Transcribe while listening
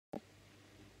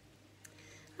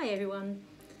Hi everyone,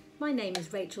 my name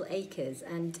is Rachel Akers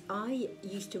and I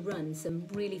used to run some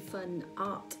really fun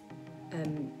art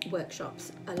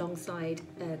workshops alongside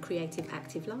Creative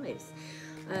Active Lives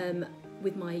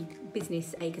with my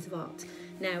business Acres of Art.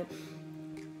 Now,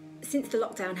 since the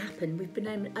lockdown happened, we've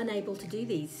been unable to do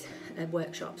these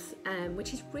workshops,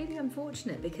 which is really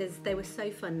unfortunate because they were so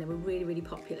fun, they were really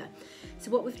popular. So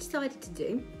what we've decided to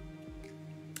do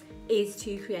is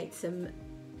to create some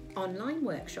online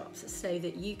workshops so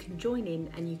that you can join in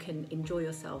and you can enjoy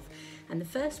yourself. And the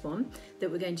first one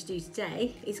that we're going to do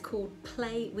today is called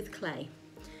Play with Clay.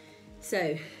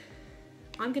 So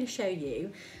I'm going to show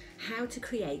you how to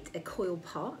create a coil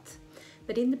pot,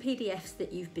 but in the PDFs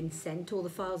that you've been sent, all the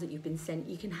files that you've been sent,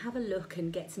 you can have a look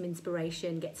and get some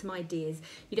inspiration, get some ideas.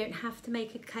 You don't have to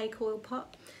make a clay coil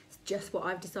pot. It's just what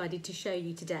I've decided to show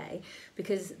you today,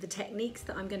 because the techniques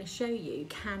that I'm going to show you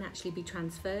can actually be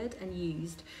transferred and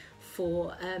used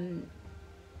for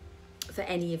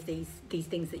any of these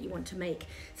things that you want to make.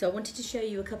 So I wanted to show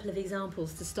you a couple of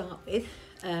examples to start with.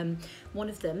 One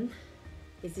of them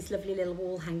is this lovely little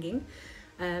wall hanging.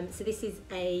 So this is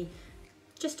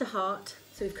just a heart.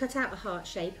 So we've cut out a heart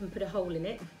shape and put a hole in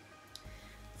it.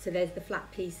 So there's the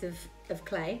flat piece of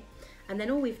clay. And then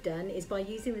all we've done is, by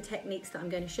using the techniques that I'm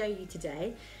going to show you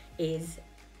today, is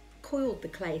coiled the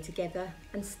clay together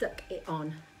and stuck it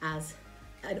on as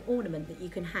an ornament that you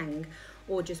can hang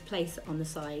or just place on the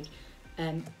side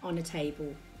on a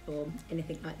table or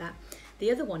anything like that.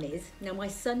 The other one is, now my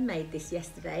son made this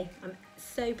yesterday. I'm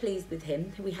so pleased with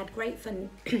him. We had great fun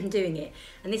doing it.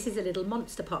 And this is a little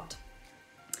monster pot.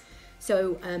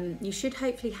 So you should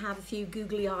hopefully have a few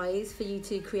googly eyes for you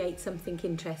to create something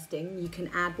interesting. You can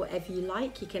add whatever you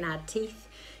like. You can add teeth.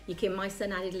 My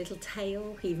son added a little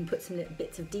tail. He even put some little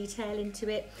bits of detail into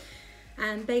it.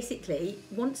 And basically,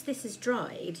 once this is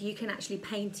dried, you can actually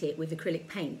paint it with acrylic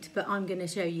paint. But I'm going to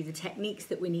show you the techniques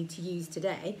that we need to use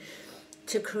today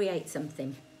to create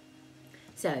something.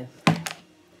 So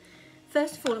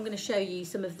first of all, I'm going to show you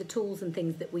some of the tools and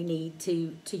things that we need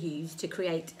to use to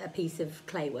create a piece of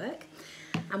clay work.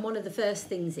 And one of the first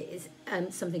things is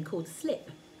something called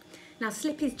slip. Now,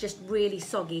 slip is just really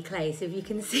soggy clay. So if you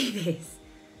can see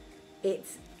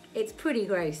this, it's pretty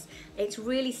gross. It's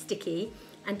really sticky.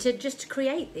 And to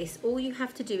create this, all you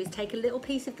have to do is take a little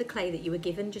piece of the clay that you were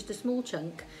given, just a small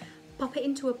chunk, pop it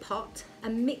into a pot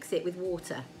and mix it with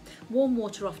water. Warm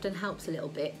water often helps a little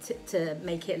bit to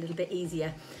make it a little bit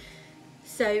easier.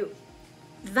 So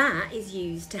that is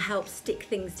used to help stick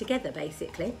things together,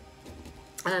 basically.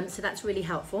 So that's really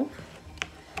helpful.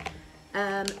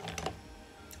 A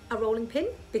rolling pin,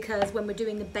 because when we're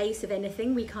doing the base of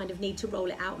anything, we kind of need to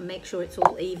roll it out and make sure it's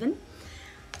all even.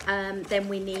 Then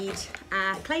we need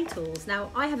our clay tools. Now,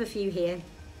 I have a few here,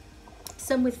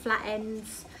 some with flat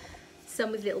ends,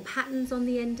 some with little patterns on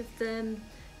the end of them.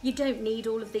 You don't need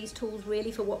all of these tools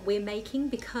really for what we're making,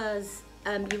 because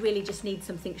you really just need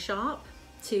something sharp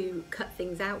to cut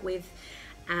things out with,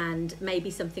 and maybe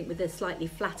something with a slightly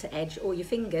flatter edge, or your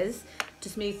fingers to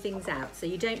smooth things out. So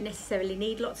you don't necessarily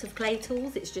need lots of clay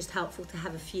tools. It's just helpful to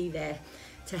have a few there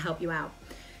to help you out.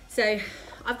 So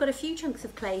I've got a few chunks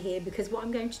of clay here, because what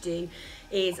I'm going to do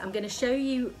is I'm going to show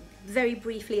you very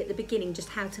briefly at the beginning just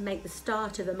how to make the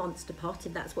start of a monster pot,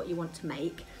 if that's what you want to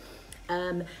make.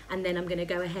 And then I'm going to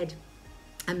go ahead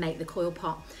and make the coil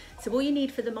pot. So all you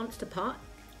need for the monster pot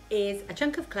is a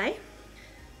chunk of clay,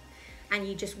 and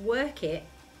you just work it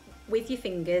with your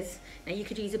fingers. Now, you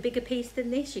could use a bigger piece than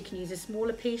this, you can use a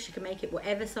smaller piece, you can make it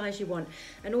whatever size you want.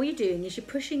 And all you're doing is you're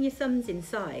pushing your thumbs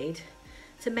inside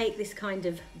to make this kind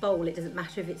of bowl. It doesn't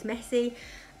matter if it's messy,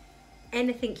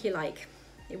 anything you like.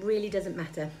 It really doesn't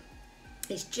matter.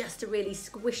 It's just to really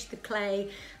squish the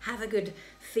clay, have a good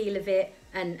feel of it,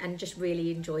 and just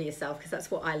really enjoy yourself, because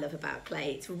that's what I love about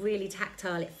clay. It's really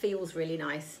tactile, it feels really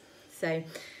nice. So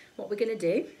what we're going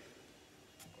to do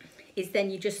is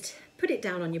then you just put it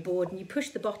down on your board and you push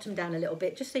the bottom down a little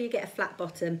bit, just so you get a flat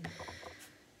bottom.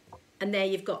 And there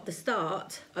you've got the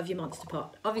start of your monster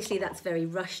pot. Obviously that's very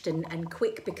rushed and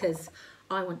quick, because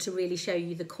I want to really show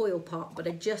you the coil pot, but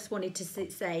I just wanted to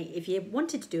say, if you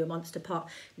wanted to do a monster pot,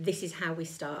 this is how we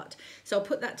start. So I'll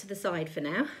put that to the side for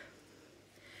now.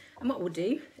 And what we'll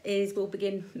do is we'll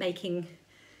begin making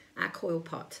our coil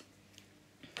pot.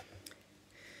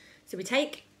 So we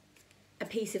take a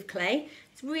piece of clay.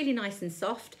 It's really nice and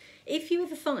soft. If you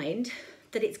ever find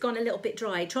that it's gone a little bit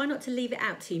dry, try not to leave it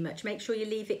out too much. Make sure you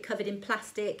leave it covered in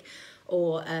plastic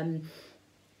or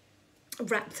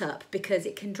wrapped up, because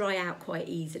it can dry out quite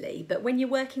easily. But when you're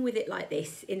working with it like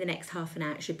this, in the next half an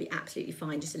hour, it should be absolutely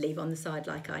fine just to leave on the side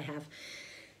like I have.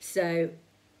 So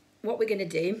what we're going to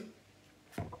do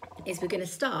is we're going to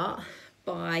start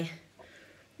by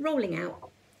rolling out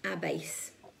our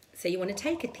base. So you want to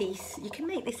take a piece, you can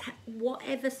make this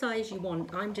whatever size you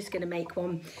want. I'm just going to make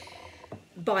one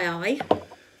by eye.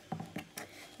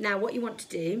 Now what you want to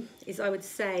do is, I would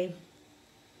say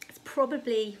it's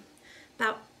probably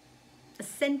about a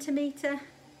centimetre,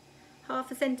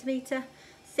 half a centimetre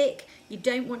thick. You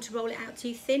don't want to roll it out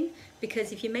too thin,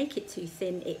 because if you make it too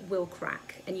thin it will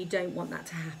crack, and you don't want that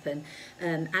to happen.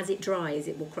 As it dries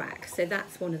it will crack, so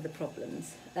that's one of the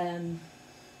problems.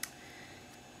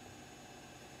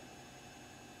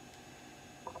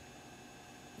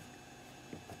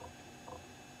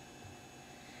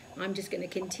 I'm just going to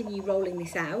continue rolling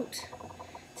this out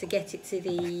to get it to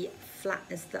the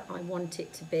flatness that I want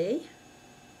it to be.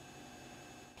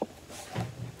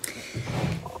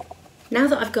 Now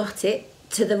that I've got it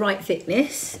to the right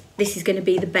thickness, this is going to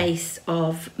be the base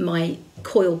of my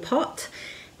coil pot.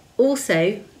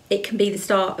 Also, it can be the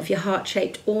start of your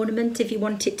heart-shaped ornament if you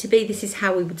want it to be. This is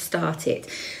how we would start it.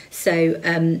 So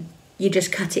you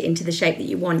just cut it into the shape that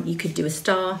you want. You could do a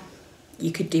star,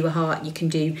 you could do a heart, you can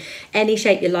do any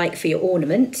shape you like for your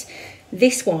ornament.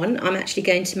 This one, I'm actually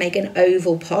going to make an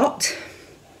oval pot,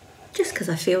 just because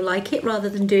I feel like it, rather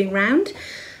than doing round.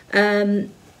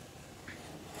 And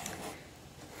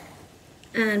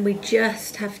we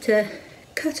just have to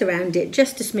cut around it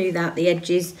just to smooth out the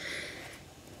edges.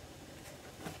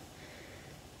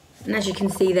 And as you can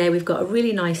see there, we've got a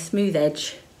really nice smooth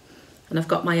edge, and I've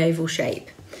got my oval shape.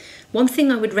 One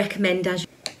thing I would recommend, and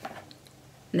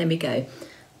there we go,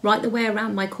 right the way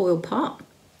around my coil pot,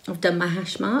 I've done my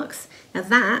hash marks. Now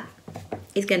that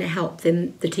is going to help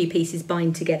the two pieces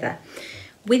bind together.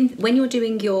 When you're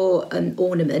doing your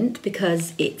ornament,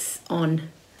 because it's on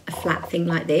a flat thing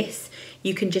like this,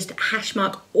 you can just hash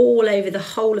mark all over the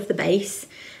whole of the base,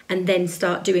 and then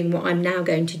start doing what I'm now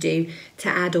going to do to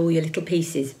add all your little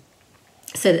pieces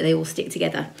so that they all stick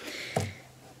together.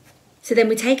 So then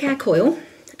we take our coil,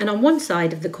 and on one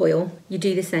side of the coil you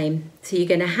do the same. So you're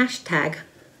going to hashtag,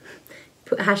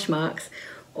 put hash marks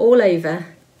all over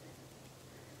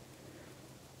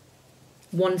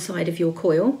one side of your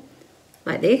coil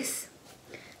like this,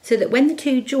 so that when the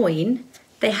two join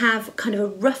they have kind of a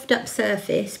roughed up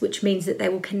surface, which means that they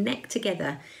will connect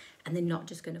together and they're not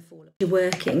just going to fall. You're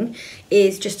working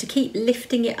is just to keep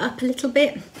lifting it up a little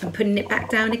bit and putting it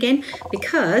back down again,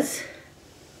 because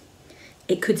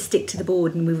it could stick to the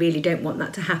board, and we really don't want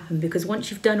that to happen, because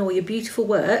once you've done all your beautiful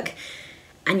work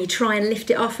and you try and lift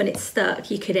it off and it's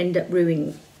stuck, you could end up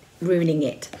ruining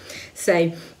it.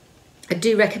 So I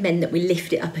do recommend that we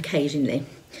lift it up occasionally.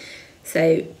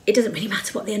 So it doesn't really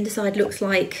matter what the underside looks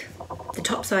like. The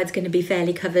top side's going to be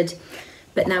fairly covered,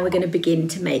 but now we're going to begin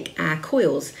to make our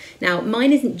coils. Now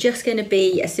mine isn't just going to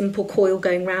be a simple coil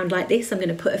going round like this. I'm going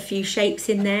to put a few shapes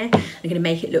in there. I'm going to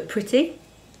make it look pretty.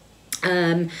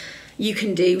 You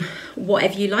can do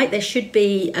whatever you like. There should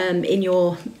be in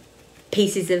your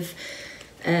pieces of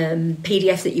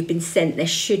PDFs that you've been sent, there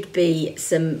should be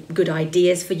some good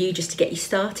ideas for you just to get you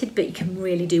started, but you can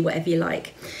really do whatever you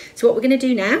like. So what we're going to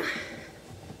do now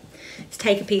is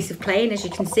take a piece of clay, and as you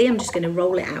can see, I'm just going to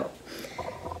roll it out.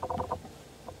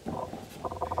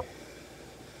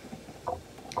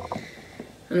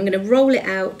 And I'm going to roll it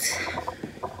out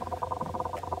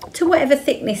to whatever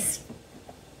thickness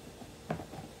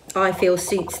I feel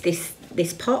suits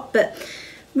this pot, but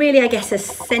really I guess a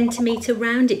centimetre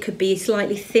round. It could be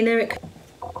slightly thinner.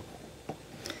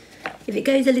 If it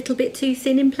goes a little bit too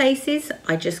thin in places,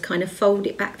 I just kind of fold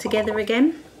it back together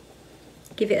again,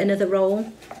 give it another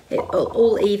roll. It will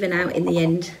all even out in the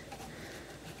end.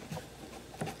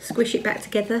 Squish it back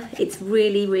together. It's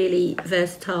really, really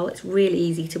versatile. It's really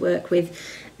easy to work with,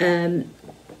 and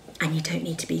you don't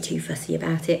need to be too fussy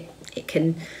about it. It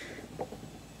can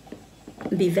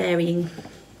be varying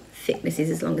thicknesses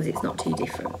as long as it's not too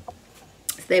different.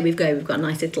 So there we go, we've got a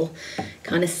nice little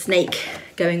kind of snake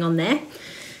going on there.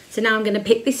 So now I'm going to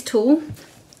pick this tool,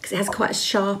 because it has quite a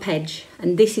sharp edge,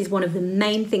 and this is one of the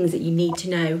main things that you need to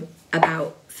know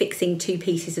about fixing two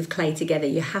pieces of clay together.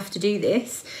 You have to do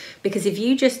this, because if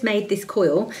you just made this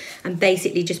coil and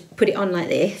basically just put it on like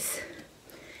this,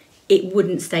 it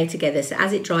wouldn't stay together. So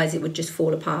as it dries, it would just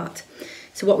fall apart.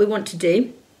 So what we want to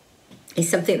do is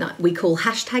something that we call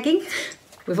hashtagging.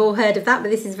 We've all heard of that, but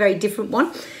this is a very different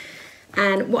one.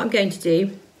 And what I'm going to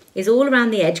do is all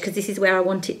around the edge, because this is where I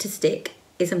want it to stick,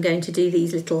 is I'm going to do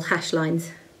these little hash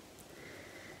lines.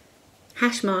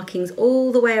 Hash markings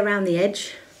all the way around the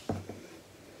edge,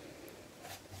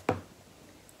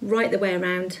 right the way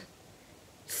around,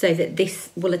 so that this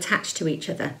will attach to each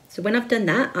other. So when I've done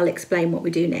that, I'll explain what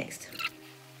we do next.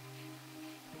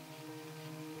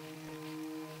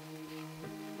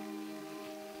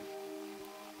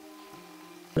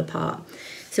 apart.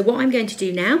 So what I'm going to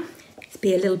do now is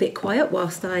be a little bit quiet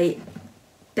whilst I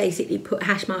basically put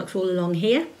hash marks all along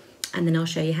here, and then I'll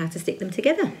show you how to stick them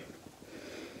together.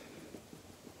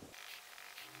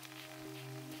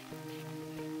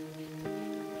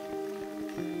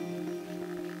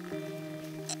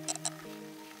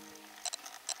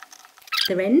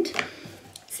 Other end.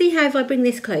 See how if I bring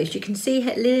this close, you can see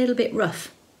a little bit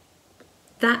rough.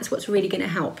 That's what's really going to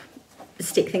help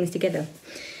stick things together.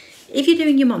 If you're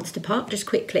doing your monster pot, just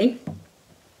quickly,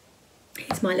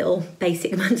 it's my little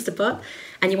basic monster pot,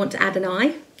 and you want to add an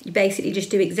eye, you basically just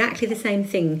do exactly the same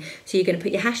thing. So you're going to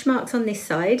put your hash marks on this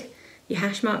side, your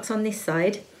hash marks on this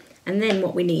side, and then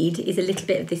what we need is a little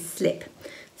bit of this slip.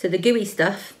 So the gooey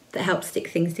stuff that helps stick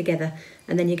things together,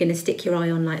 and then you're going to stick your eye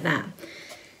on like that.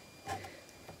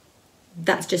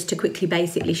 That's just to quickly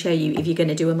basically show you, if you're going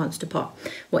to do a monster pot,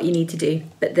 what you need to do.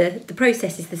 But the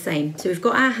process is the same. So we've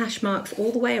got our hash marks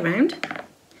all the way around.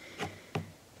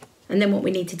 And then what we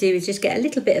need to do is just get a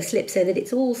little bit of slip so that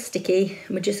it's all sticky.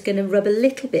 And we're just going to rub a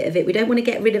little bit of it. We don't want to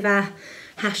get rid of our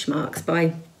hash marks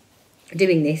by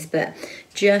doing this, but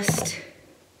just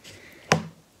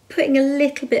putting a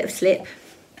little bit of slip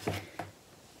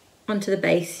onto the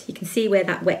base. You can see where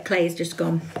that wet clay has just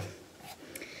gone.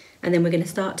 And then we're going to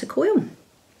start to coil.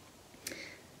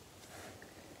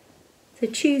 So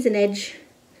choose an edge.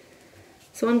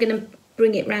 So I'm going to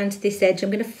bring it round to this edge. I'm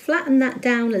going to flatten that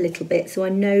down a little bit so I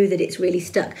know that it's really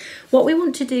stuck. What we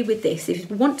want to do with this is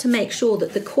we want to make sure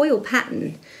that the coil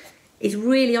pattern is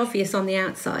really obvious on the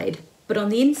outside, but on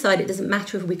the inside it doesn't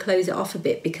matter if we close it off a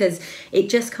bit, because it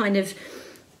just kind of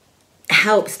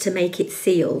helps to make it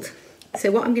sealed.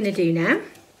 So what I'm going to do now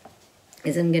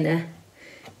is I'm going to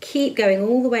keep going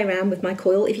all the way around with my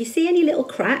coil. If you see any little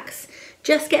cracks,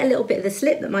 just get a little bit of the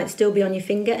slip that might still be on your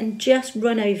finger and just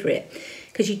run over it,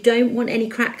 because you don't want any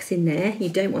cracks in there. You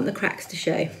don't want the cracks to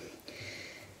show.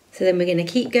 So then we're going to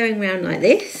keep going around like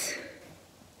this.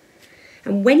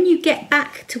 And when you get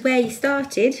back to where you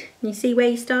started, you see where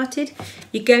you started,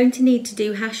 you're going to need to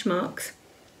do hash marks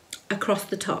across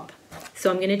the top. So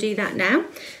I'm going to do that now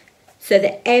so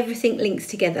that everything links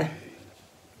together.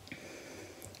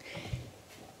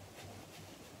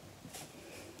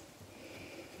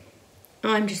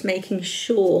 I'm just making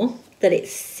sure that it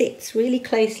sits really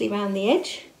closely around the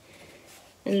edge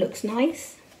and looks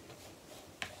nice.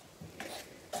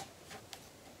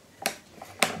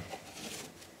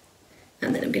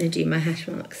 And then I'm going to do my hash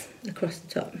marks across the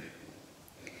top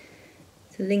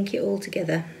to link it all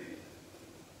together.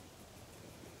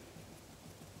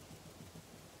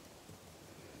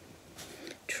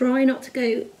 Try not to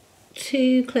go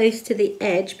too close to the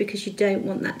edge because you don't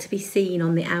want that to be seen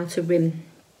on the outer rim.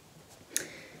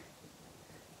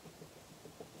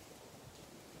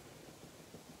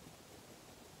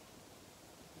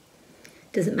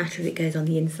 Doesn't matter if it goes on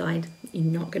the inside, you're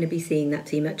not going to be seeing that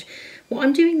too much. What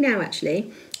I'm doing now actually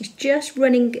is just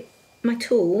running my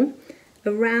tool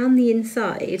around the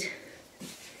inside,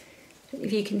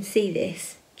 if you can see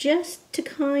this, just to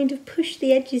kind of push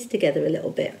the edges together a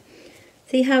little bit.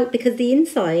 See how, because the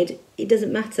inside, it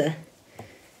doesn't matter.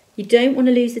 You don't want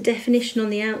to lose the definition on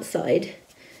the outside,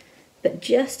 but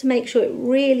just to make sure it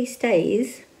really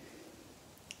stays,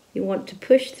 you want to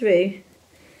push through.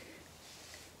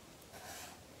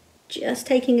 Just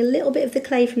taking a little bit of the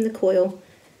clay from the coil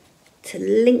to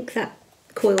link that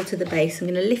coil to the base. I'm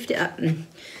going to lift it up and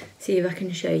see if I can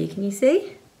show you. Can you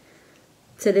see?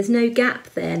 So there's no gap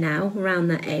there now around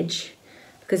that edge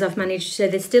because I've managed, so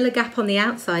there's still a gap on the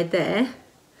outside there,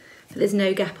 but there's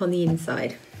no gap on the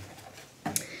inside.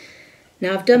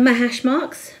 Now I've done my hash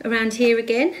marks around here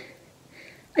again.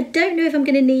 I don't know if I'm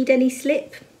going to need any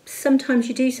slip. Sometimes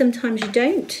you do, sometimes you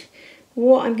don't.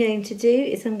 What I'm going to do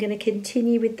is I'm going to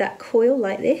continue with that coil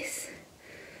like this,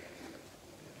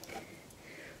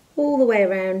 all the way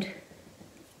around.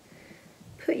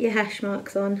 Put your hash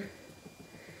marks on,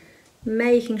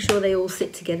 making sure they all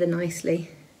sit together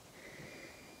nicely.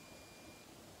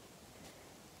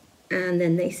 And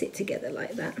then they sit together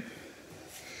like that.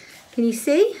 Can you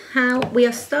see how we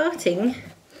are starting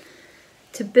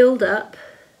to build up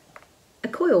a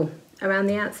coil around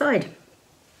the outside?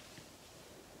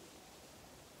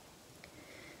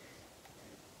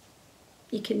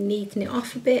 You can neaten it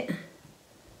off a bit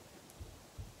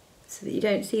so that you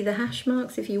don't see the hash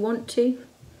marks if you want to. You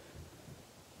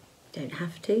don't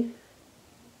have to.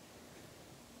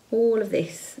 All of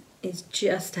this is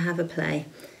just to have a play.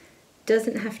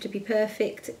 Doesn't have to be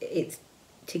perfect, it's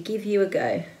to give you a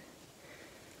go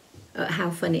at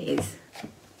how fun it is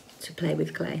to play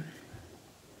with clay.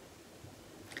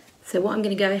 So what I'm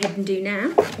going to go ahead and do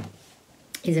now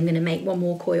is I'm going to make one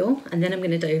more coil, and then I'm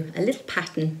going to do a little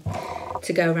pattern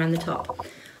to go around the top.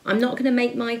 I'm not going to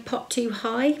make my pot too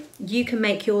high. You can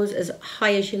make yours as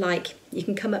high as you like. You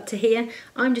can come up to here.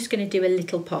 I'm just going to do a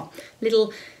little pot,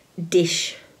 little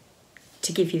dish,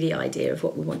 to give you the idea of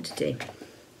what we want to do.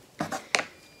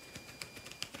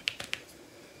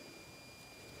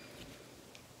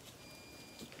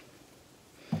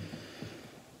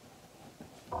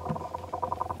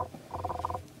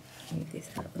 Move this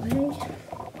out of the way.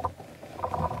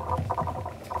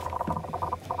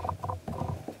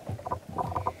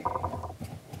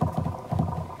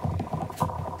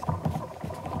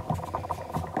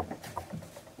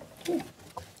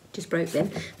 Just broke them,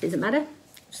 doesn't matter.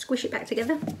 Squish it back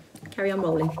together, carry on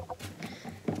rolling.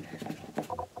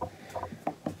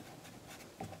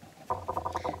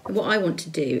 And what I want to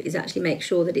do is actually make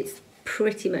sure that it's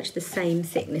pretty much the same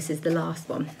thickness as the last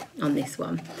one on this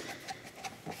one.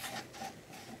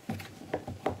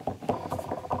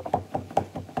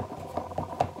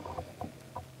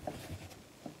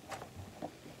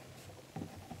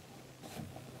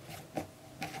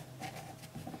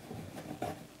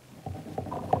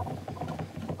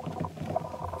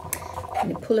 I'm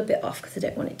going to pull a bit off because I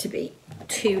don't want it to be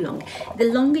too long. The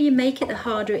longer you make it, the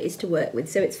harder it is to work with.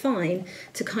 So it's fine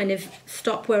to kind of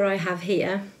stop where I have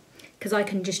here, because I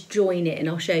can just join it, and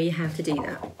I'll show you how to do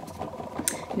that.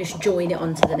 And just join it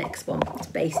onto the next one. It's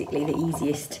basically the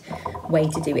easiest way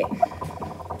to do it.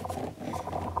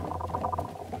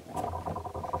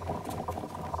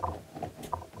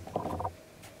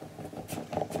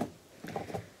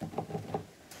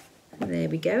 There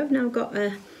we go. I've now got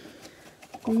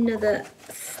another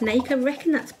snake. I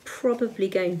reckon that's probably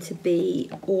going to be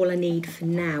all I need for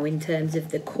now in terms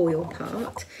of the coil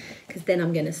part, because then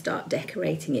I'm going to start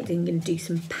decorating it. I'm going to do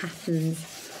some patterns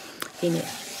in it,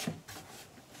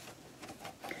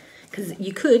 because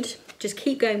you could just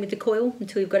keep going with the coil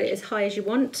until you've got it as high as you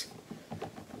want.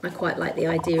 I quite like the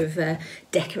idea of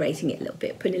decorating it a little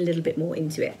bit, putting a little bit more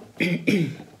into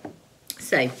it.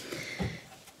 So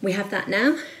we have that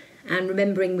now, and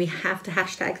remembering we have to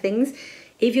hashtag things.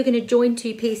 If you're going to join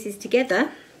two pieces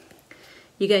together,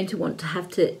 you're going to want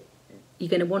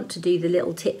to do the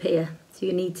little tip here. So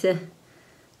you need to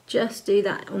just do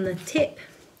that on the tip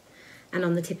and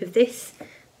on the tip of this,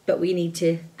 but we need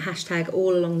to hashtag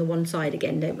all along the one side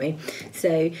again, don't we?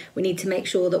 So we need to make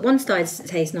sure that one side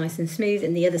stays nice and smooth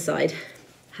and the other side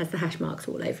has the hash marks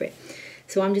all over it.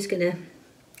 So I'm just going to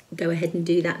go ahead and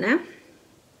do that now.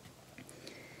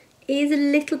 It is a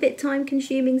little bit time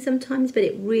consuming sometimes, but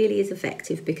it really is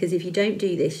effective, because if you don't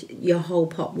do this, your whole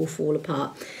pot will fall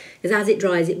apart. Because as it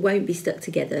dries, it won't be stuck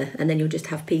together, and then you'll just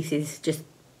have pieces just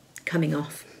coming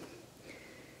off.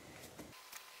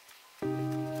 There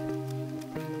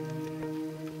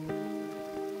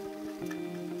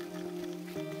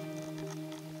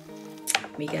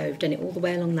we go, I've done it all the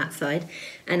way along that side,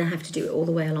 and I have to do it all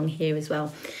the way along here as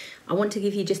well. I want to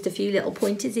give you just a few little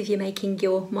pointers if you're making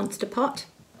your monster pot.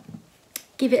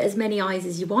 Give it as many eyes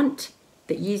as you want,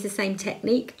 but use the same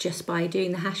technique just by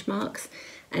doing the hash marks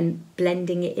and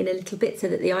blending it in a little bit so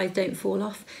that the eyes don't fall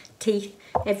off. Teeth,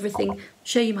 everything.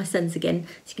 Show you my son's again,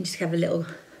 so you can just have a little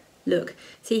look.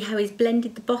 See how he's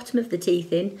blended the bottom of the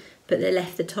teeth in, but they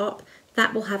left the top.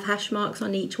 That will have hash marks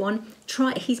on each one.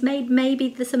 He's made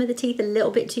maybe some of the teeth a little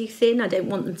bit too thin. I don't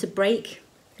want them to break.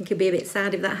 I think he'll be a bit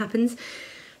sad if that happens.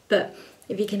 But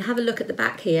if you can have a look at the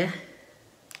back here,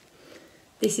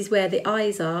 this is where the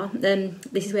eyes are.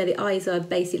 This is where the eyes are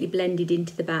basically blended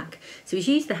into the back. So he's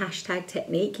used the hashtag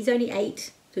technique. He's only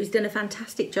 8, so he's done a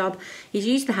fantastic job. He's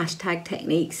used the hashtag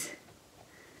techniques,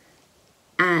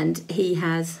 and he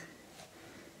has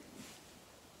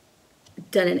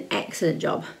done an excellent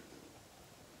job.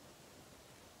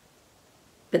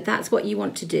 But that's what you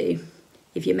want to do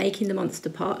if you're making the monster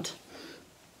pot.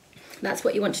 That's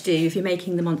what you want to do if you're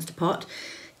making the monster pot.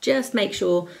 Just make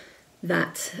sure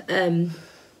that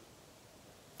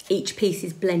each piece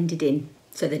is blended in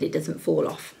so that it doesn't fall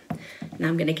off. Now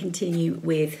I'm going to continue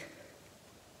with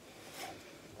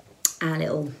our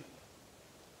little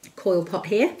coil pot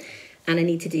here, and I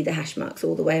need to do the hash marks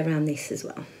all the way around this as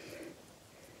well.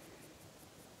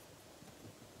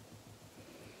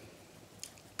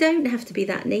 Don't have to be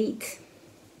that neat.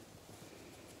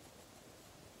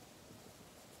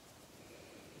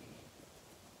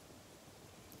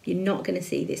 You're not going to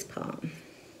see this part.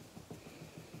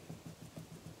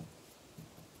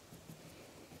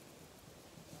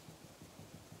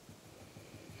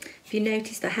 If you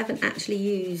noticed, I haven't actually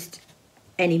used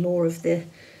any more of the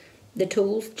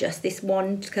tools, just this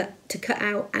one to cut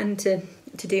out and to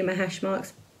do my hash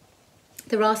marks.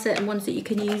 There are certain ones that you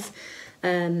can use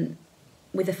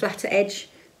with a flatter edge,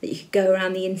 that you could go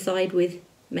around the inside with,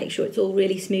 make sure it's all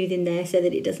really smooth in there so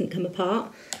that it doesn't come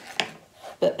apart.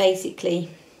 But basically,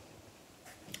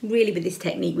 really with this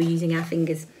technique we're using our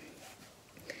fingers.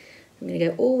 I'm going to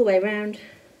go all the way around.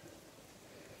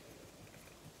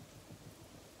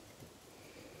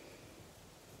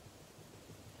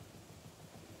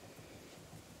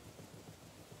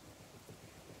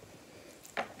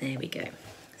 There we go.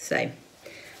 So I'm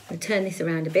going to turn this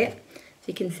around a bit so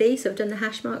you can see. So I've done the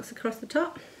hash marks across the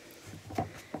top.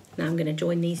 Now I'm going to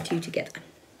join these two together.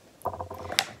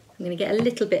 I'm going to get a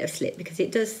little bit of slip because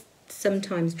it does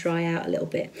sometimes dry out a little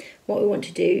bit. What we want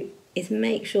to do is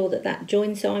make sure that that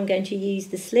joins, so I'm going to use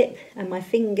the slip and my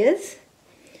fingers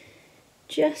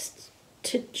just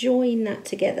to join that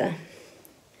together.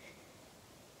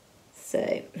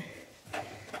 So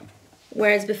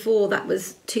whereas before that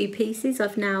was two pieces,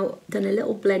 I've now done a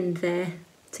little blend there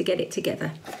to get it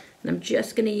together. And I'm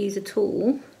just going to use a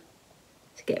tool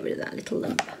to get rid of that little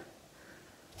lump.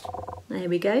 There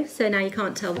we go. So now you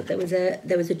can't tell that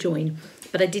there was a join,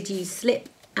 but I did use slip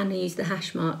and I used the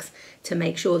hash marks to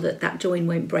make sure that that join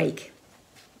won't break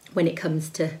when it comes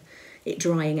to it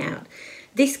drying out.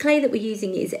 This clay that we're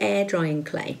using is air drying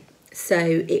clay, so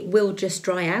it will just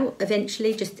dry out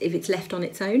eventually. Just if it's left on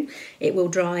its own, it will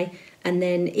dry. And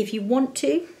then if you want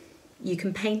to, you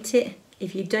can paint it.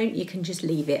 If you don't, you can just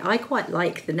leave it. I quite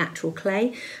like the natural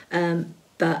clay,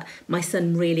 but my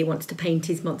son really wants to paint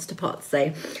his monster pots,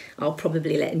 so I'll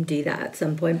probably let him do that at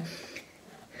some point.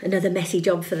 Another messy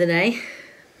job for the day.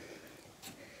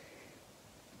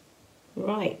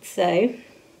 Right, so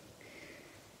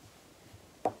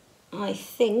I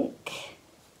think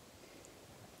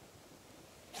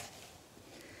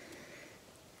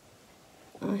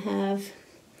I have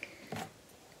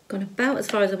gone about as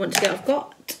far as I want to go. I've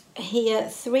got here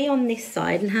 3 on this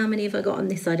side, and how many have I got on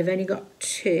this side? I've only got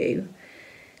 2.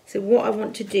 So what I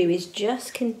want to do is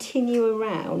just continue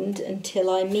around until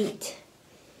I meet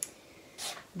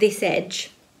this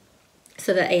edge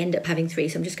so that I end up having 3.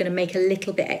 So I'm just going to make a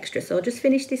little bit extra. So I'll just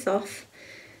finish this off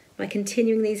by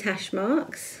continuing these hash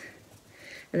marks,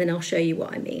 and then I'll show you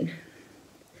what I mean.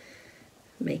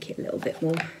 Make it a little bit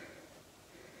more.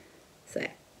 So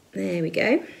there we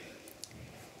go.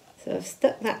 So I've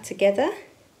stuck that together.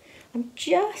 I'm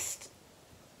just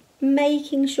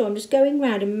making sure, I'm just going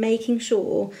around and making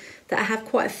sure that I have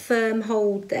quite a firm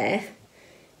hold there,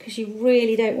 because you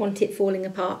really don't want it falling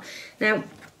apart. Now,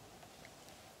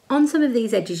 on some of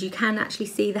these edges you can actually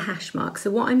see the hash marks.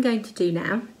 So what I'm going to do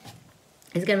now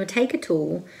is going to take a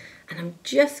tool and I'm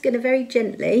just going to very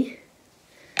gently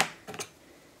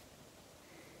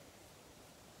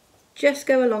just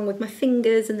go along with my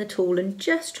fingers and the tool and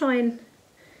just try and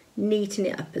neaten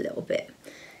it up a little bit,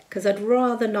 because I'd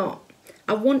rather not.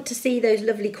 I want to see those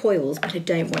lovely coils, but I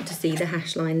don't want to see the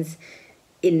hash lines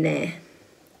in there.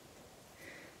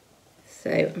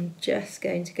 So I'm just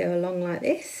going to go along like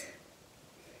this.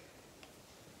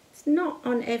 It's not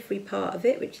on every part of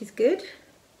it, which is good.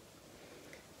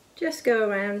 Just go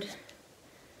around,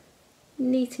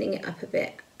 neatening it up a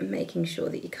bit and making sure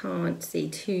that you can't see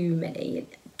too many.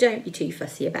 Don't be too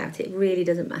fussy about it, it really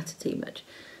doesn't matter too much.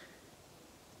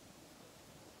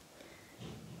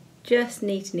 Just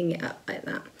neatening it up like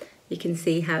that. You can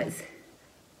see how it's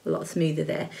a lot smoother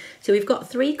there. So we've got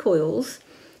 3 coils,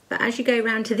 but as you go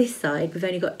around to this side, we've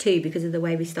only got 2 because of the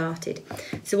way we started.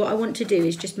 So what I want to do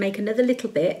is just make another little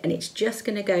bit, and it's just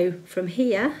going to go from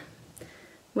here,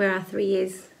 where our 3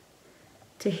 is,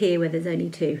 to here where there's only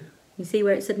 2. You see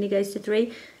where it suddenly goes to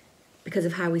 3? Because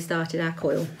of how we started our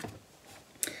coil.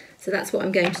 So that's what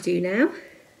I'm going to do now.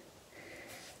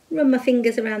 Run my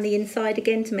fingers around the inside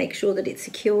again to make sure that it's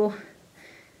secure,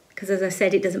 because as I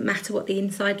said, it doesn't matter what the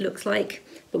inside looks like,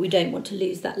 but we don't want to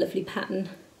lose that lovely pattern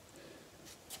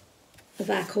of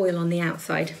our coil on the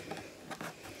outside.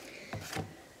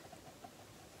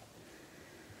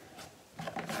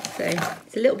 So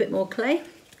it's a little bit more clay,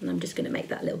 and I'm just going to make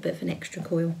that little bit of an extra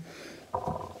coil.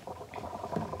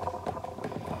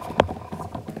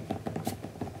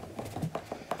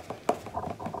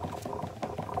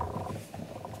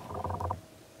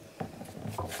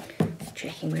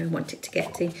 Checking where I want it to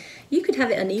get to. You could have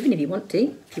it uneven if you want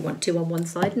to. If you want 2 on one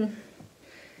side and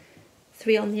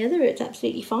 3 on the other, it's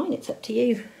absolutely fine. It's up to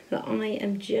you. But I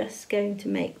am just going to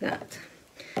make that.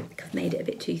 I think I've made it a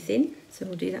bit too thin, so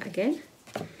we'll do that again.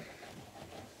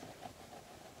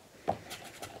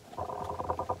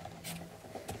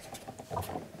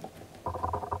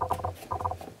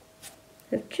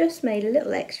 I've just made a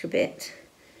little extra bit.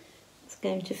 It's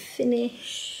going to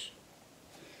finish,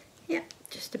 yeah,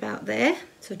 just about there.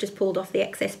 So I've just pulled off the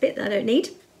excess bit that I don't need.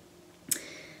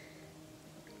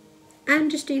 And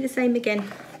just do the same again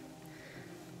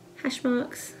hash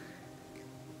marks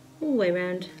all the way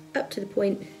around up to the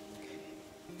point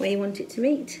where you want it to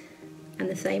meet, and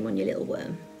the same on your little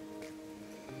worm.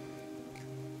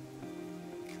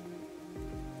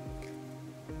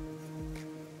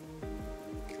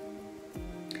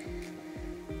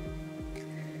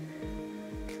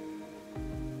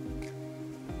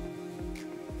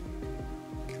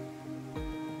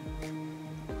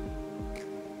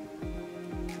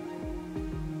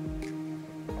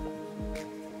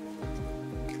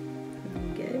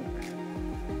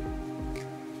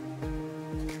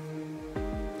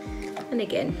 And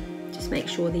again, just make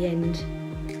sure the end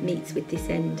meets with this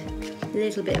end. A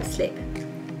little bit of slip.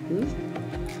 Ooh,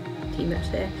 too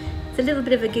much there. It's a little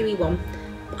bit of a gooey one,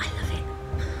 but I love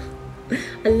it.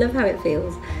 I love how it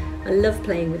feels. I love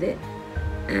playing with it,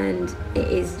 and it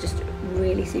is just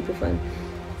really super fun.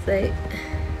 So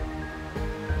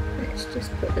let's just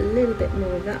put a little bit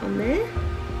more of that on there,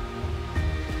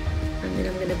 and then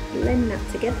I'm going to blend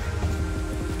that together.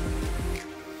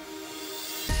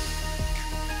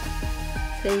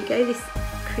 There you go, this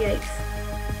creates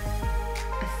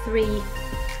a 3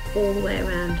 all the way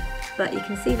around, but you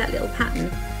can see that little pattern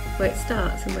where it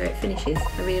starts and where it finishes.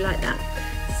 I really like that.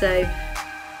 So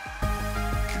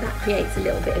that creates a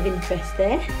little bit of interest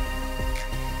there.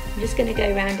 I'm just going to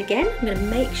go around again. I'm going to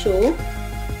make sure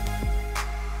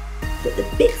that the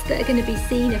bits that are going to be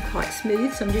seen are quite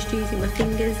smooth, so I'm just using my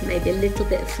fingers, maybe a little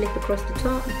bit of slip across the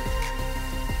top.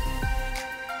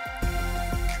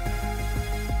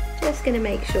 Just going to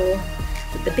make sure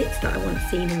that the bits that I want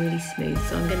seen are really smooth,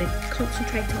 so I'm going to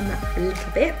concentrate on that for a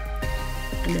little bit,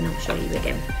 and then I'll show you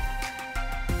again.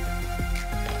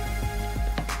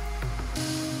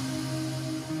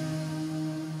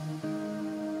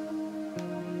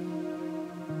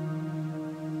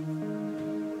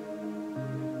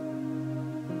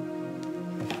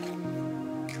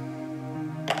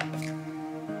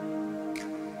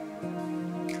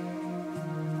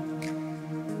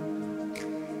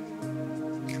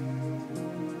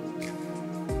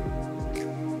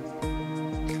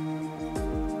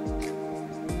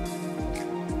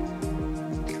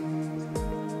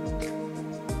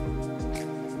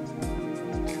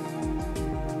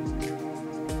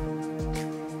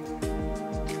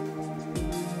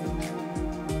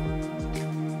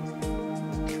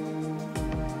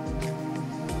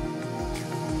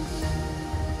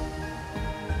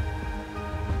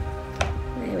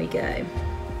 Go.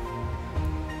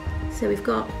 So we've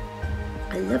got,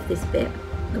 I love this bit,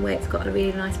 the way it's got a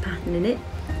really nice pattern in it,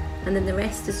 and then the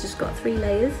rest has just got 3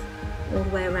 layers all the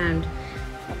way around.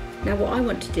 Now what I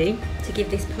want to do to give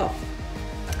this pot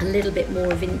a little bit more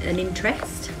of an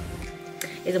interest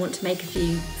is I want to make a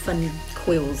few fun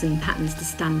coils and patterns to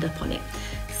stand up on it.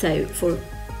 So for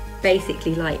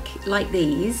basically like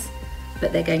these,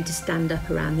 but they're going to stand up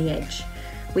around the edge.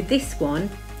 With this one,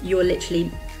 you're literally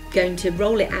going to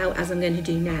roll it out as I'm going to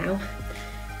do now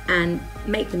and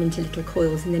make them into little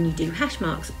coils, and then you do hash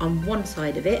marks on one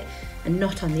side of it and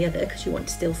not on the other because you want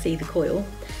to still see the coil.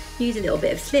 Use a little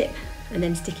bit of slip and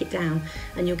then stick it down,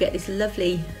 and you'll get this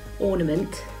lovely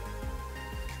ornament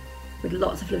with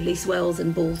lots of lovely swells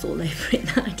and balls all over it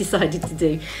that I decided to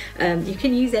do. You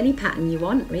can use any pattern you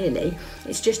want really.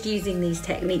 It's just using these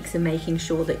techniques and making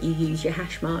sure that you use your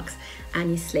hash marks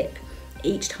and your slip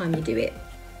each time you do it.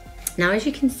 Now as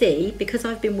you can see, because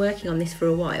I've been working on this for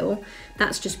a while,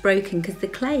 that's just broken because the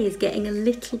clay is getting a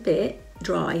little bit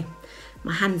dry.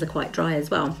 My hands are quite dry as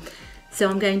well. So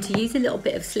I'm going to use a little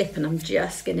bit of slip and I'm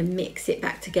just going to mix it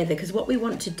back together, because what we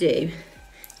want to do,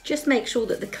 just make sure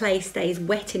that the clay stays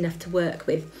wet enough to work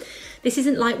with. This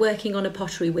isn't like working on a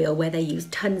pottery wheel where they use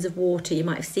tons of water. You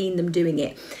might have seen them doing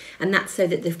it, and that's so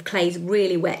that the clay's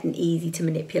really wet and easy to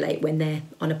manipulate when they're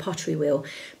on a pottery wheel.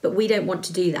 But we don't want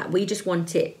to do that. We just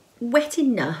want it wet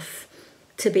enough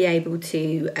to be able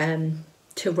to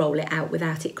roll it out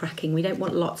without it cracking. We don't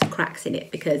want lots of cracks in it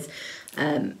because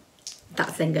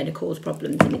that's then going to cause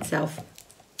problems in itself.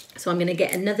 So I'm going to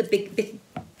get another big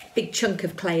chunk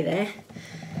of clay there,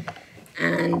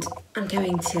 and I'm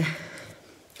going to,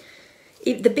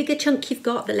 the bigger chunk you've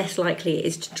got, the less likely it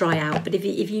is to dry out. But if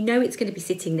you know it's going to be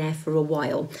sitting there for a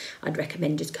while, I'd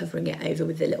recommend just covering it over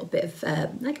with a little bit of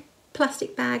like a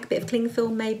plastic bag, a bit of cling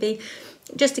film maybe,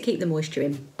 just to keep the moisture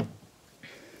in.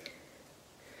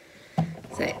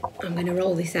 So I'm going to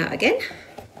roll this out again.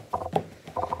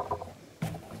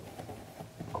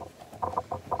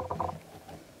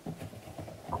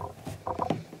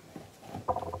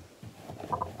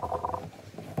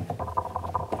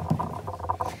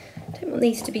 Don't want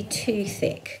these to be too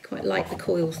thick, quite like the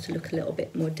coils to look a little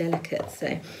bit more delicate, so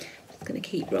I'm just going to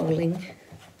keep rolling.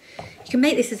 You can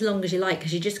make this as long as you like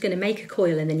because you're just going to make a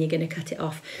coil and then you're going to cut it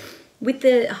off. With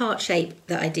the heart shape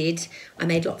that I did, I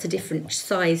made lots of different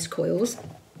sized coils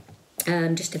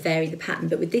just to vary the pattern.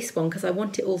 But with this one, because I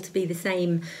want it all to be the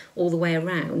same all the way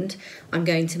around, I'm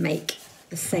going to make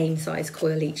the same size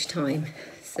coil each time.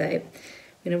 So I'm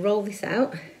going to roll this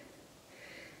out.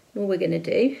 All we're going to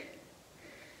do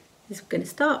is we're going to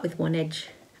start with one edge.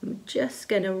 I'm just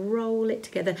going to roll it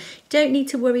together. You don't need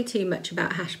to worry too much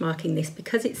about hash marking this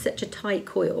because it's such a tight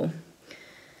coil.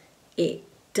 It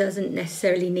doesn't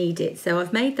necessarily need it. So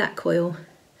I've made that coil.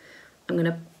 I'm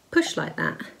going to push like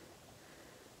that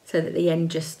so that the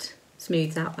end just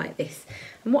smooths out like this.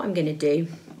 And what I'm going to do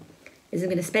is I'm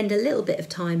going to spend a little bit of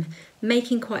time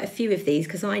making quite a few of these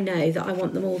because I know that I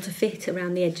want them all to fit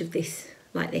around the edge of this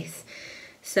like this.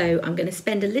 So I'm going to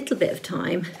spend a little bit of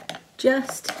time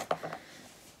just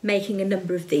making a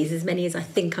number of these, as many as I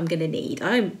think I'm going to need.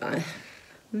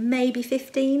 Maybe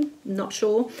 15, not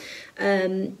sure.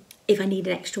 If I need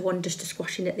an extra one just to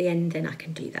squash in at the end, then I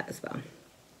can do that as well.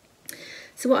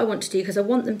 So what I want to do, because I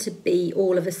want them to be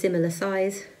all of a similar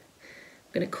size,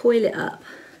 I'm going to coil it up.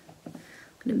 I'm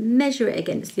going to measure it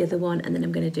against the other one, and then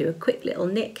I'm going to do a quick little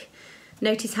nick.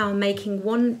 Notice how I'm making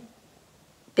one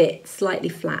bit slightly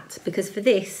flat, because for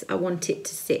this I want it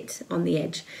to sit on the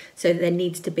edge, so there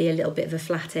needs to be a little bit of a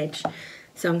flat edge.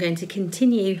 So I'm going to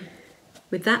continue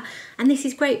with that, and this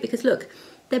is great because look,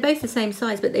 they're both the same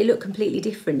size but they look completely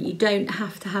different. You don't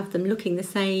have to have them looking the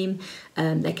same.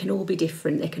 They can all be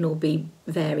different, they can all be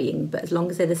varying, but as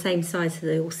long as they're the same size so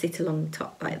they all sit along the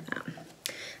top like that.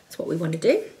 That's what we want to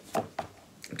do.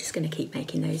 I'm just going to keep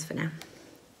making those for now.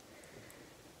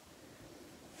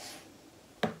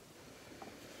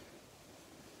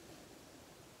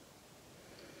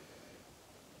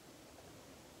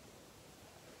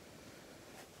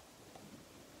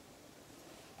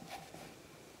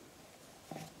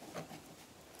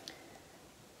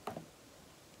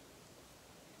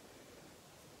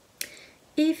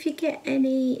 If you get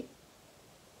any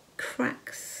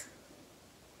cracks,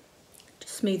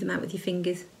 just smooth them out with your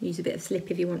fingers. Use a bit of slip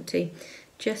if you want to.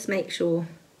 Just make sure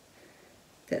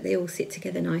that they all sit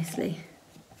together nicely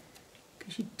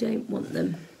because you don't want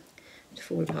them to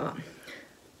fall apart.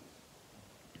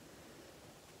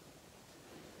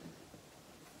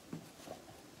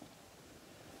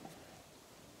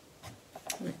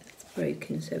 Right, that's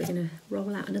broken, so we're going to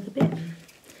roll out another bit.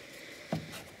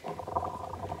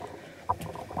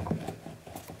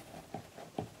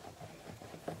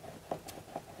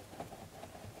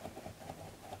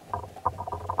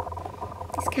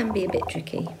 Can be a bit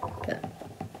tricky, but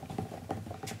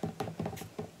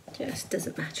just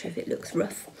doesn't matter if it looks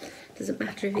rough, doesn't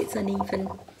matter if it's uneven.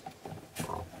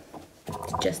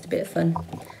 It's just a bit of fun,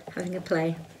 having a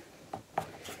play.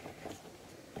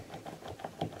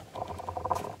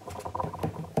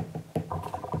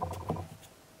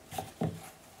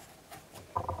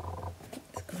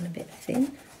 It's gone a bit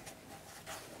thin.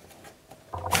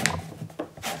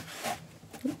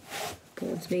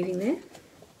 Board's moving there.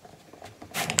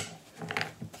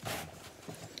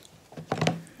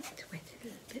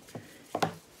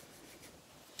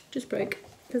 Just broke,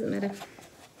 doesn't matter.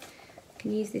 I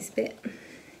can use this bit.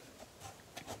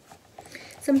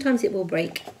 Sometimes it will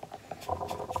break.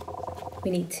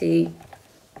 We need to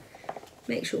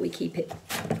make sure we keep it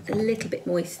a little bit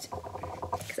moist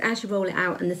because as you roll it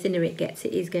out and the thinner it gets,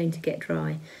 it is going to get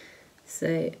dry.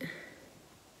 So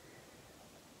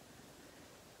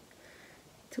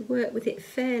to work with it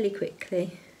fairly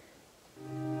quickly.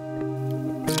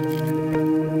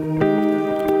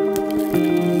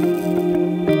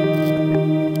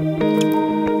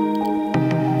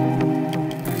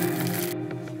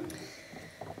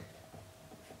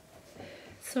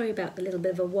 Sorry about the little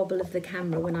bit of a wobble of the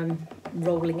camera when I'm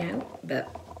rolling out,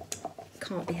 but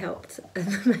can't be helped at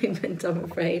the moment, I'm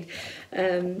afraid.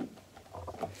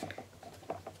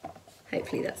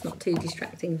 Hopefully that's not too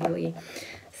distracting for you.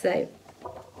 So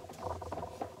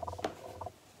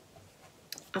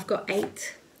I've got 8.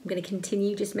 I'm going to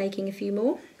continue just making a few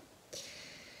more,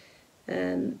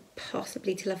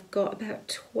 possibly till I've got about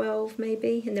 12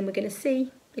 maybe, and then we're going to see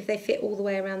if they fit all the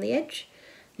way around the edge.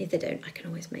 And if they don't, I can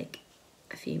always make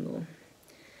a few more.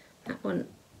 That one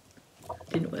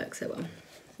didn't work so well, so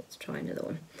let's try another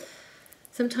one.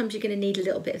 Sometimes you're going to need a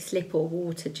little bit of slip or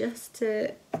water just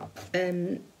to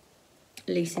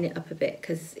loosen it up a bit,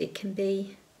 because it can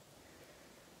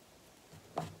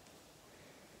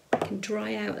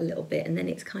dry out a little bit and then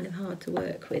it's kind of hard to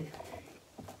work with.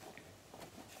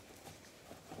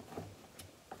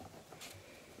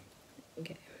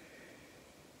 Okay.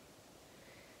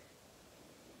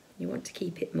 You want to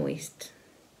keep it moist.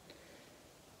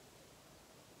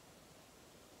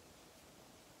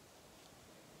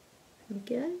 There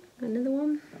we go, another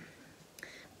one.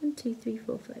 1, 2, 3,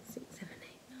 4, 5, 6, 7,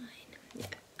 8, 9. Yeah,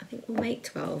 I think we'll make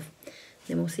 12.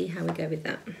 Then we'll see how we go with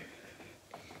that.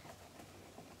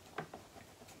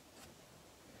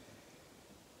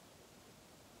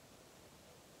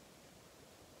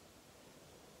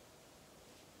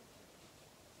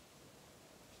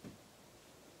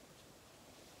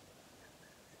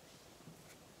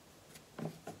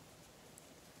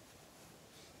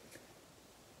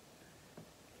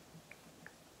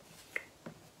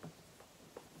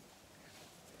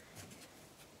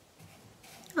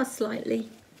 Are slightly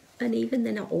uneven,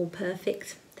 they're not all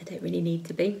perfect, they don't really need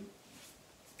to be.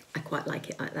 I quite like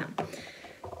it like that.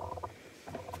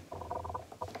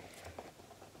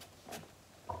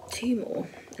 Two more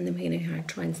and then we're going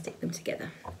to try and stick them together.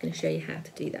 I'm going to show you how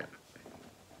to do that.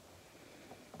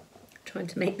 Trying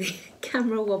to make the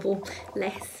camera wobble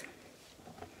less.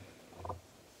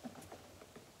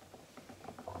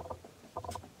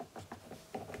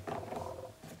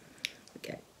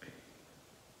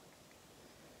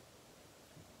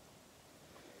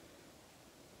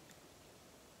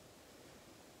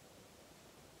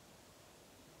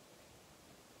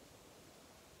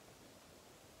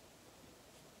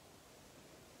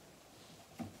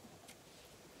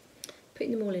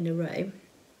 Putting them all in a row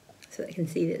so that you can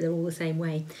see that they're all the same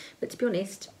way. But to be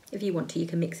honest, if you want to, you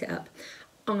can mix it up.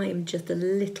 I'm just a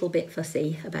little bit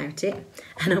fussy about it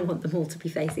and I want them all to be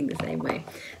facing the same way.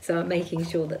 So I'm making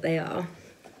sure that they are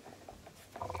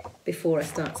before I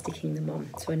start sticking them on,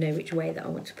 so I know which way that I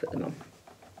want to put them on.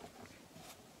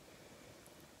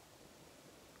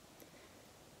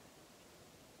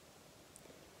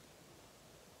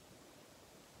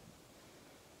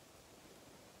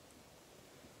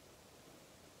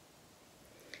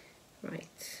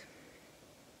 Right,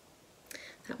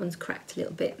 that one's cracked a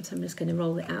little bit, so I'm just going to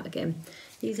roll it out again.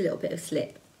 Use a little bit of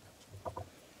slip,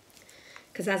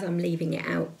 because as I'm leaving it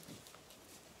out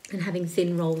and having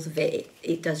thin rolls of it,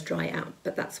 it does dry out,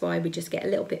 but that's why we just get a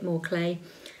little bit more clay,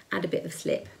 add a bit of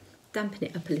slip, dampen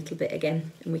it up a little bit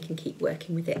again, and we can keep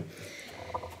working with it.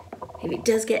 If it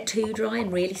does get too dry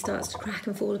and really starts to crack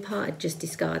and fall apart, I'd just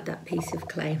discard that piece of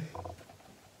clay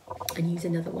and use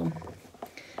another one,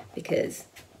 because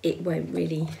it won't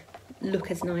really look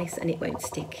as nice and it won't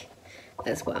stick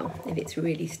as well if it's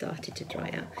really started to dry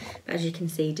out. But as you can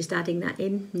see, just adding that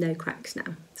in, no cracks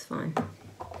now, it's fine.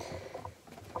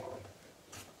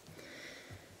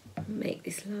 Make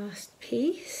this last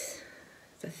piece,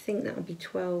 so I think that will be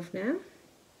 12 now.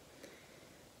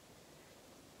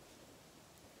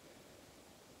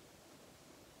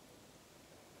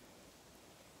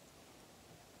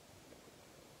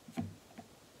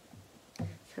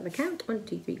 Have a count, 1,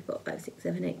 2, 3, 4, 5, 6,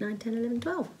 7, 8, 9, 10, 11,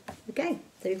 12. Okay,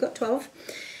 so we've got 12.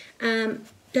 Don't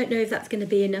know if that's going to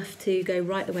be enough to go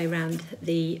right the way around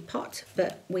the pot,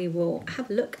 but we will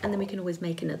have a look and then we can always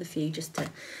make another few just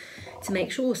to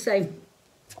make sure. So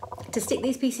to stick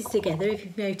these pieces together, if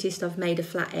you've noticed, I've made a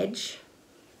flat edge.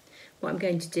 What I'm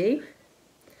going to do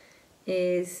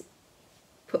is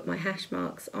put my hash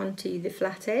marks onto the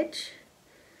flat edge,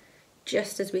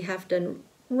 just as we have done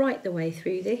right the way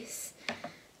through this.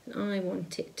 I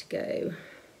want it to go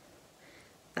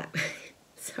that way.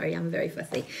 Sorry, I'm very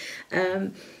fussy.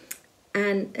 And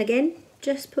again,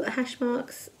 just put hash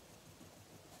marks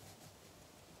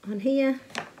on here.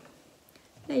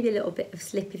 Maybe a little bit of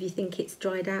slip if you think it's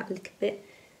dried out a little bit.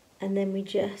 And then we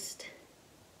just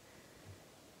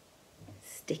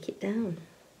stick it down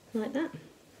like that.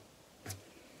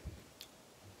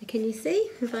 Can you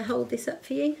see if I hold this up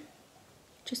for you?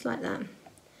 Just like that.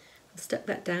 I've stuck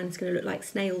that down, it's going to look like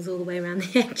snails all the way around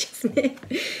the edge, isn't it?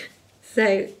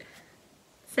 So,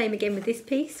 same again with this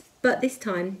piece, but this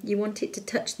time you want it to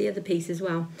touch the other piece as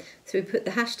well. So we put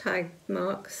the hashtag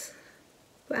marks,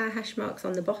 put our hash marks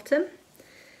on the bottom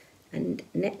and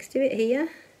next to it here.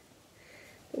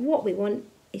 But what we want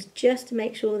is just to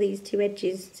make sure these two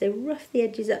edges, so rough the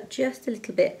edges up just a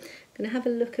little bit. I'm going to have a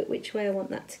look at which way I want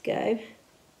that to go.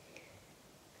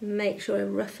 Make sure I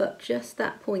rough up just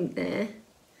that point there.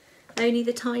 Only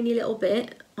the tiny little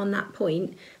bit on that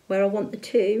point where I want the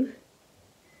two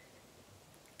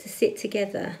to sit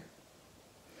together.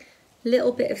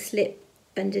 Little bit of slip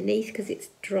underneath because it's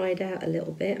dried out a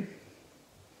little bit.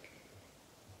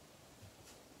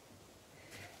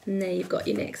 And there you've got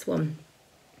your next one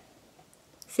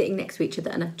sitting next to each other,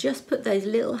 and I've just put those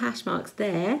little hash marks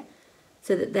there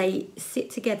so that they sit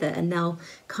together and they'll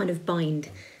kind of bind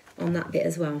on that bit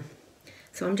as well.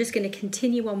 So I'm just going to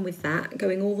continue on with that,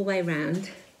 going all the way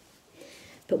around.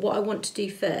 But what I want to do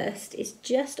first is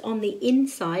just on the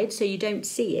inside, so you don't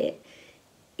see it,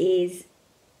 is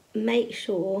make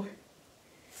sure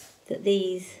that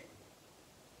these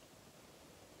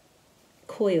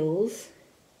coils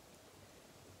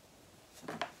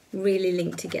really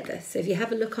link together. So if you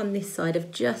have a look on this side,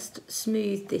 I've just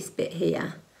smoothed this bit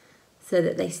here so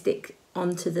that they stick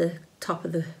onto the top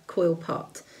of the coil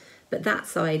pot. But that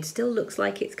side still looks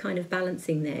like it's kind of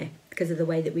balancing there because of the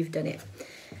way that we've done it.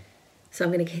 So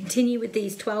I'm going to continue with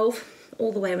these 12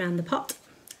 all the way around the pot,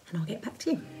 and I'll get back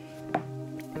to you.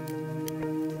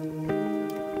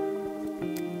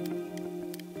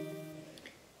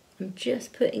 I'm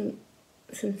just putting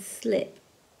some slip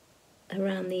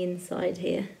around the inside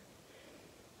here.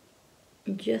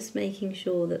 I'm just making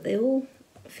sure that they all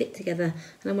fit together,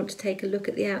 and I want to take a look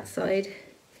at the outside.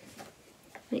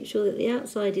 Make sure that the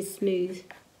outside is smooth,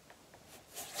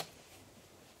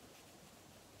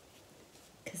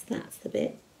 because that's the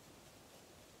bit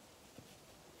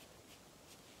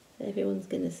that everyone's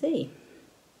going to see.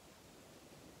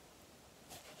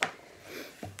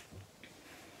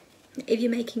 If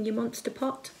you're making your monster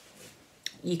pot,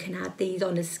 you can add these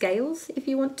on as scales if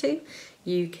you want to.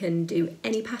 You can do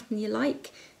any pattern you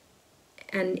like,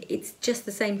 and it's just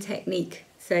the same technique.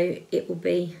 So it will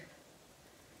be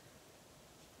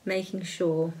making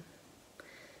sure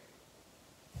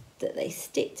that they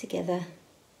stick together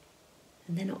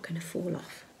and they're not going to fall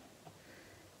off.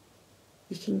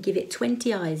 You can give it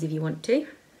 20 eyes if you want to,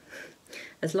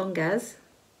 as long as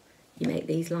you make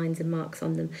these lines and marks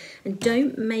on them. And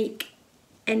don't make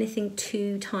anything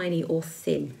too tiny or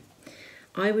thin.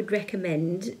 I would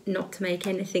recommend not to make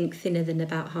anything thinner than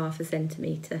about 1/2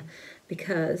 centimetre,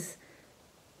 because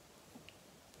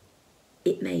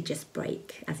it may just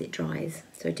break as it dries.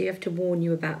 So I do have to warn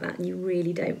you about that, and you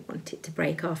really don't want it to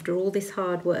break after all this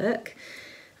hard work,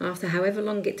 after however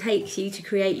long it takes you to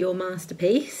create your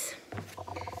masterpiece.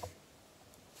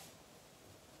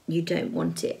 You don't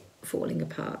want it falling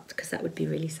apart, because that would be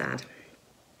really sad.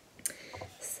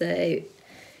 So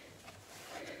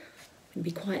I'm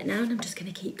going to be quiet now, and I'm just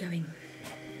going to keep going.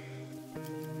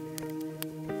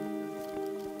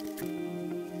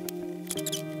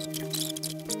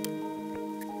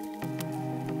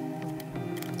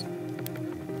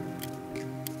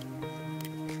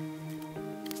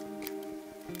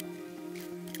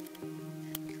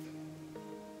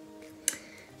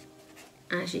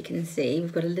 As you can see,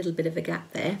 we've got a little bit of a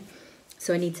gap there,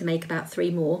 so I need to make about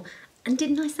 3 more. And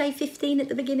didn't I say 15 at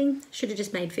the beginning? Should have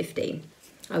just made 15.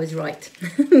 I was right,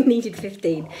 needed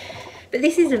 15. But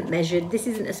this isn't measured, this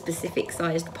isn't a specific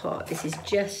sized pot, this is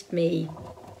just me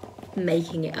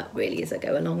making it up really as I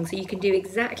go along. So you can do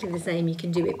exactly the same. You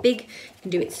can do it big, you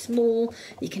can do it small,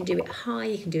 you can do it high,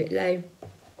 you can do it low.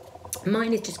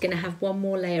 Mine is just going to have one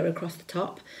more layer across the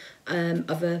top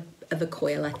of a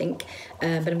coil, I think, but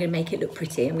I'm going to make it look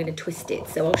pretty. I'm going to twist it,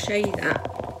 so I'll show you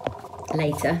that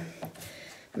later.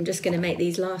 I'm just going to make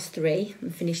these last 3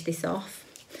 and finish this off,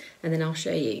 and then I'll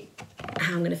show you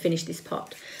how I'm going to finish this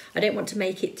pot. I don't want to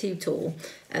make it too tall,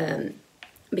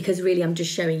 because really I'm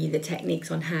just showing you the techniques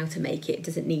on how to make it. It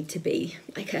doesn't need to be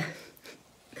like a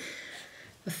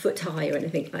foot high or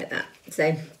anything like that.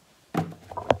 So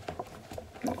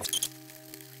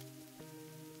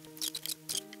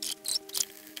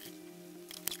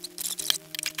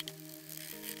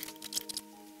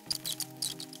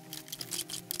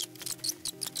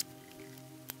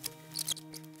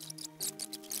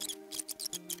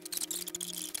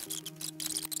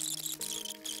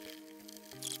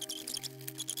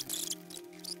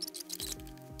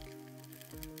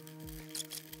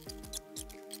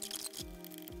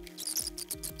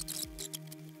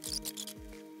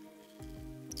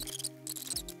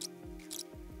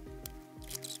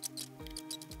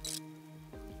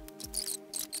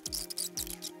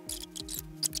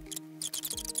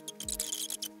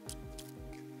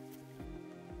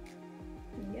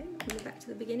back to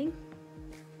the beginning,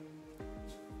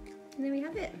 and there we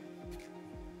have it,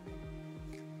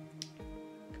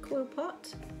 a coil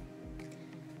pot.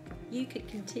 You could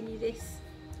continue this,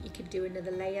 you could do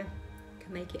another layer, you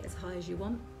can make it as high as you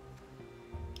want.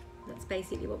 That's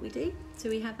basically what we do. So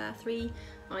we have our 3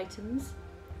 items,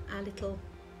 our little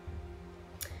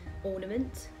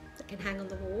ornament that can hang on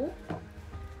the wall,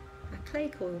 our clay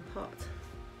coil pot,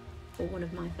 or one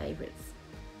of my favourites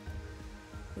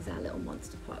is our little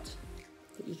monster pot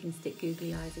that you can stick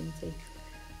googly eyes into.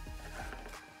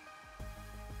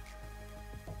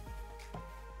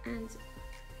 And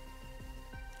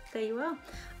there you are.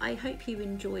 I hope you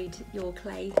enjoyed your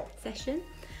clay session,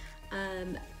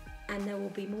 and there will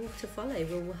be more to follow. We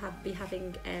will be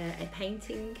having a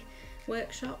painting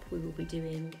workshop, we will be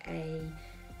doing a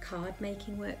card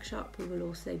making workshop, we will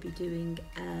also be doing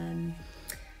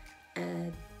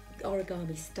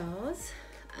origami stars,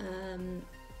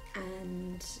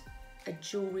 and a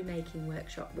jewellery making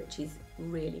workshop, which is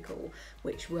really cool,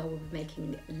 which we'll be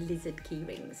making lizard key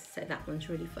rings, so that one's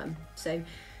really fun. So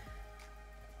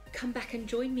come back and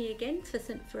join me again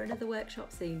for another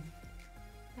workshop soon.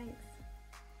 Thanks.